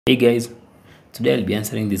Hey guys, today I'll be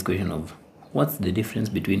answering this question of what's the difference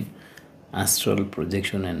between astral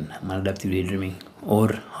projection and maladaptive daydreaming,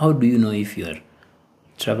 or how do you know if you are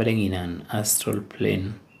traveling in an astral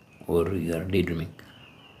plane or you are daydreaming.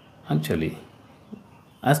 Actually,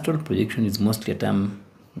 astral projection is mostly a term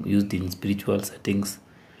used in spiritual settings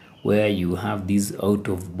where you have these out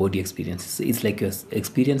of body experiences. It's like you're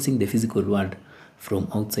experiencing the physical world from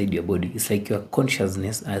outside your body. It's like your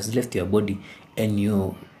consciousness has left your body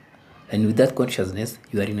and with that consciousness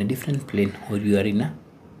you are in a different plane, or you are in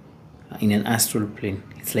an astral plane.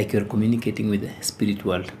 It's like you're communicating with the spirit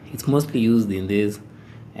world. It's mostly used in these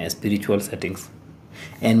spiritual settings.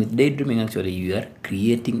 And with daydreaming, actually you are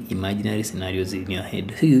creating imaginary scenarios in your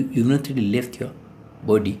head. So you've not really left your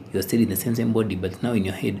body, you're still in the same body, but now in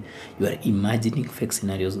your head you are imagining fake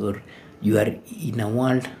scenarios, or you are in a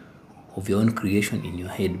world of your own creation in your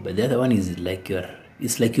head. But the other one is like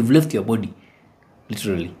it's like you've left your body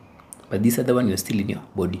literally, but this other one you're still in your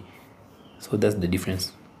body. So that's the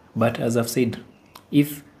difference. But as I've said,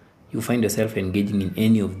 if you find yourself engaging in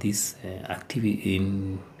any of these activity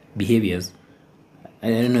in behaviors, I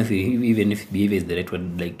don't know if even if behavior is the right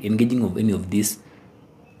word, like engaging of any of these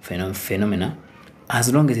phenomena,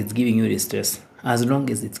 as long as it's giving you distress, as long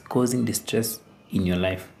as it's causing distress in your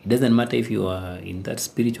life, it doesn't matter if you are in that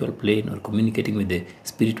spiritual plane or communicating with the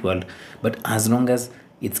spirit world, but as long as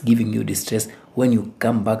it's giving you distress when you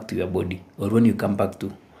come back to your body, or when you come back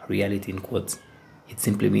to reality in quotes, it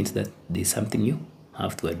simply means that there's something you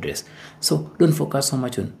have to address. So don't focus so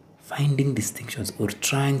much on finding distinctions or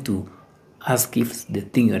trying to ask if the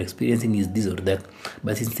thing you are experiencing is this or that,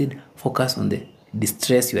 but instead focus on the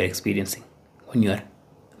distress you are experiencing when you are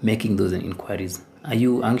making those inquiries. Are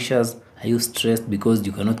you anxious? Are you stressed because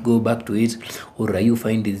you cannot go back to it? Or are you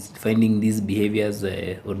finding these behaviors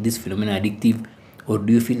or this phenomena addictive? Or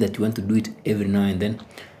do you feel that you want to do it every now and then?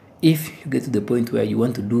 If you get to the point where you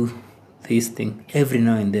want to do this thing every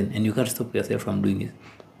now and then and you can't stop yourself from doing it,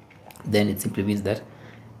 then it simply means that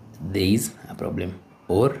there is a problem,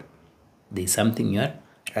 or there is something you are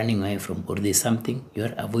running away from, or there is something you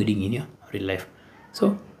are avoiding in your real life.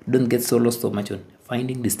 So don't get so lost so much on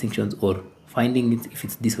finding distinctions or finding it if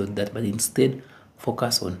it's this or that, but instead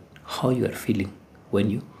focus on how you are feeling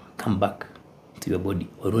when you come back to your body,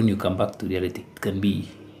 or when you come back to reality. It can be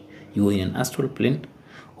you are in an astral plane,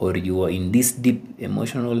 or you are in this deep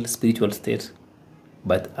emotional spiritual state,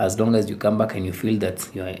 but as long as you come back and you feel that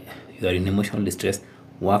you are in emotional distress,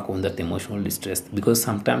 work on that emotional distress, because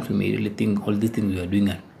sometimes we may really think all these things we are doing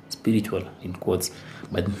are spiritual in quotes,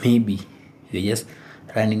 but maybe we're just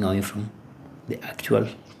running away from the actual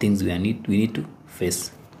things we need to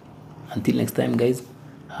face. Until next time guys,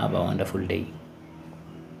 have a wonderful day.